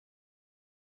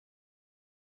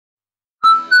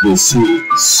This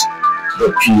is the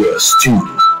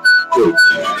ps2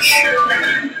 pilgrimage.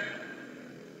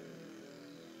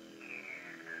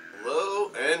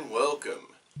 Hello and welcome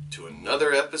to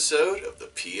another episode of the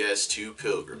ps2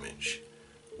 pilgrimage.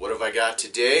 What have I got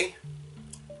today?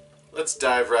 Let's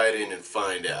dive right in and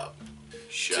find out.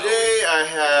 Today I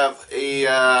have a,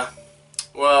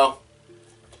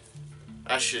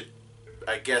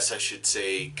 I guess I should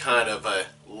say kind of a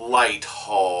light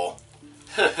haul.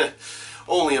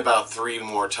 Only about 3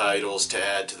 more titles to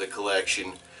add to the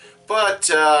collection. But,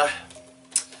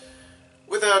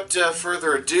 without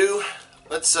further ado,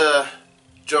 let's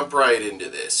jump right into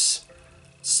this.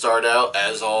 Start out,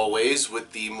 as always,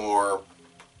 with the more,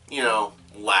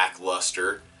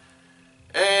 lackluster,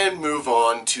 and move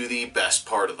on to the best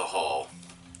part of the haul.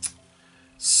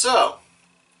 So,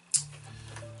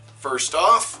 first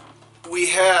off,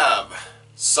 we have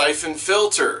Siphon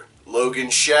Filter, Logan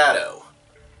Shadow.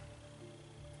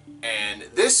 And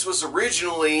this was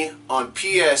originally on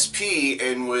PSP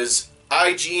and was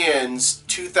IGN's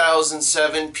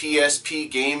 2007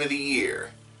 PSP Game of the Year.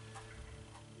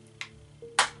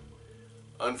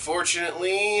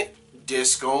 Unfortunately,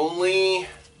 disc only,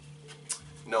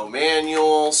 no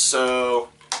manual, so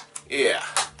yeah.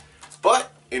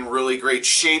 But in really great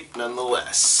shape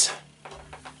nonetheless.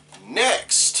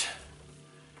 Next,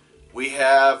 we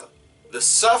have The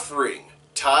Suffering,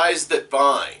 Ties That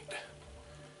Bind.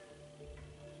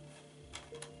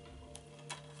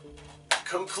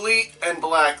 Complete and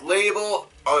black label.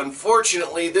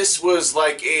 Unfortunately, this was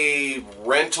like a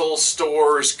rental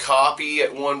store's copy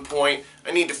at one point.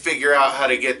 I need to figure out how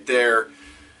to get their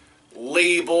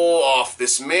label off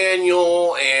this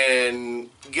manual and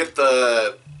get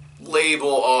the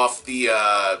label off the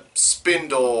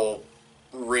spindle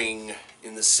ring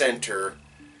in the center.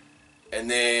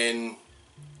 And then,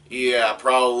 yeah,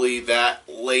 probably that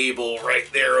label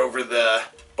right there over the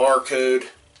barcode.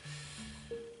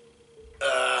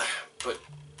 But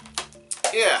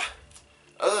yeah,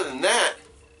 other than that,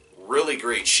 really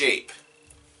great shape.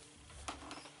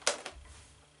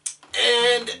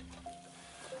 And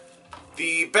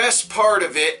the best part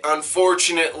of it,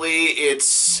 unfortunately,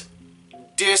 it's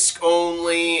disc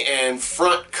only and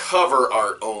front cover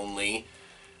art only.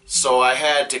 So I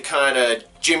had to kind of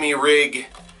jimmy rig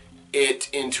it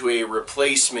into a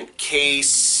replacement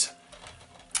case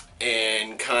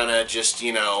and kind of just,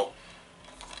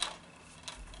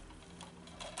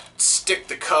 stick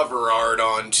the cover art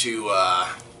onto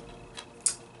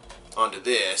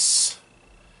this.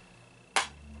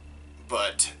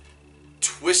 But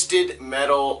Twisted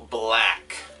Metal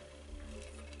Black,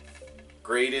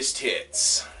 greatest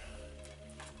hits.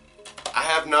 I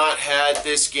have not had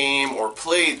this game or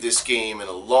played this game in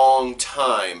a long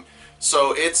time,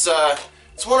 so it's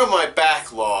one of my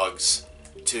backlogs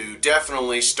to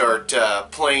definitely start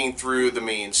playing through the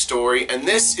main story, and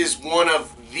this is one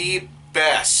of the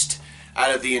best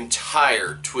out of the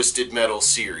entire Twisted Metal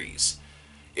series.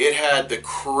 It had the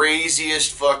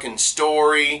craziest fucking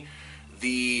story,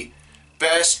 the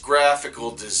best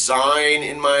graphical design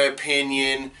in my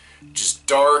opinion, just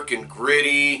dark and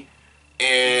gritty,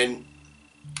 and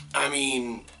I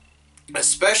mean,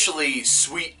 especially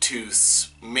Sweet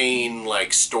Tooth's main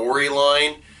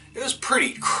storyline, it was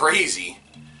pretty crazy.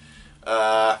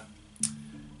 But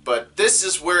this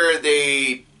is where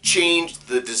they changed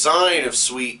the design of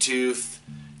Sweet Tooth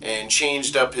and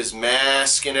changed up his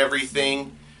mask and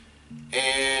everything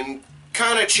and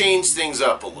kind of changed things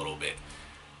up a little bit.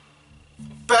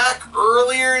 Back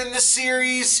earlier in the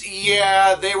series,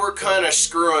 yeah, they were kind of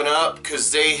screwing up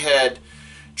because they had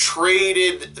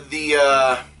traded the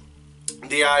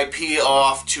IP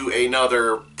off to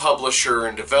another publisher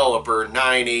and developer,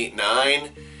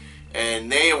 989,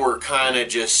 and they were kind of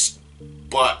just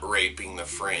butt-raping the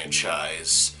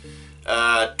franchise.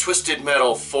 Twisted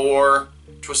Metal 4,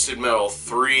 Twisted Metal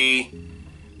 3,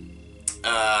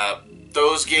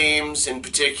 those games in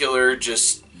particular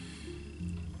just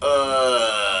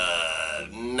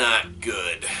not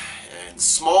good. And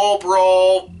Small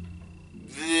Brawl,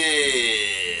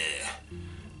 bleh.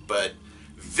 But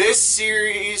this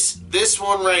series, this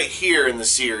one right here in the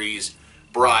series,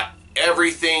 brought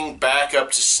everything back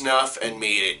up to snuff and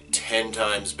made it 10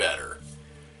 times better.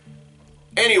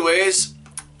 Anyways,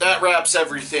 that wraps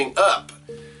everything up.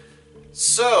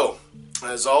 So,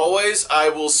 as always, I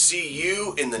will see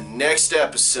you in the next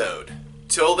episode.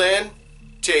 Till then,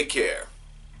 take care.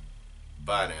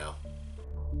 Bye now.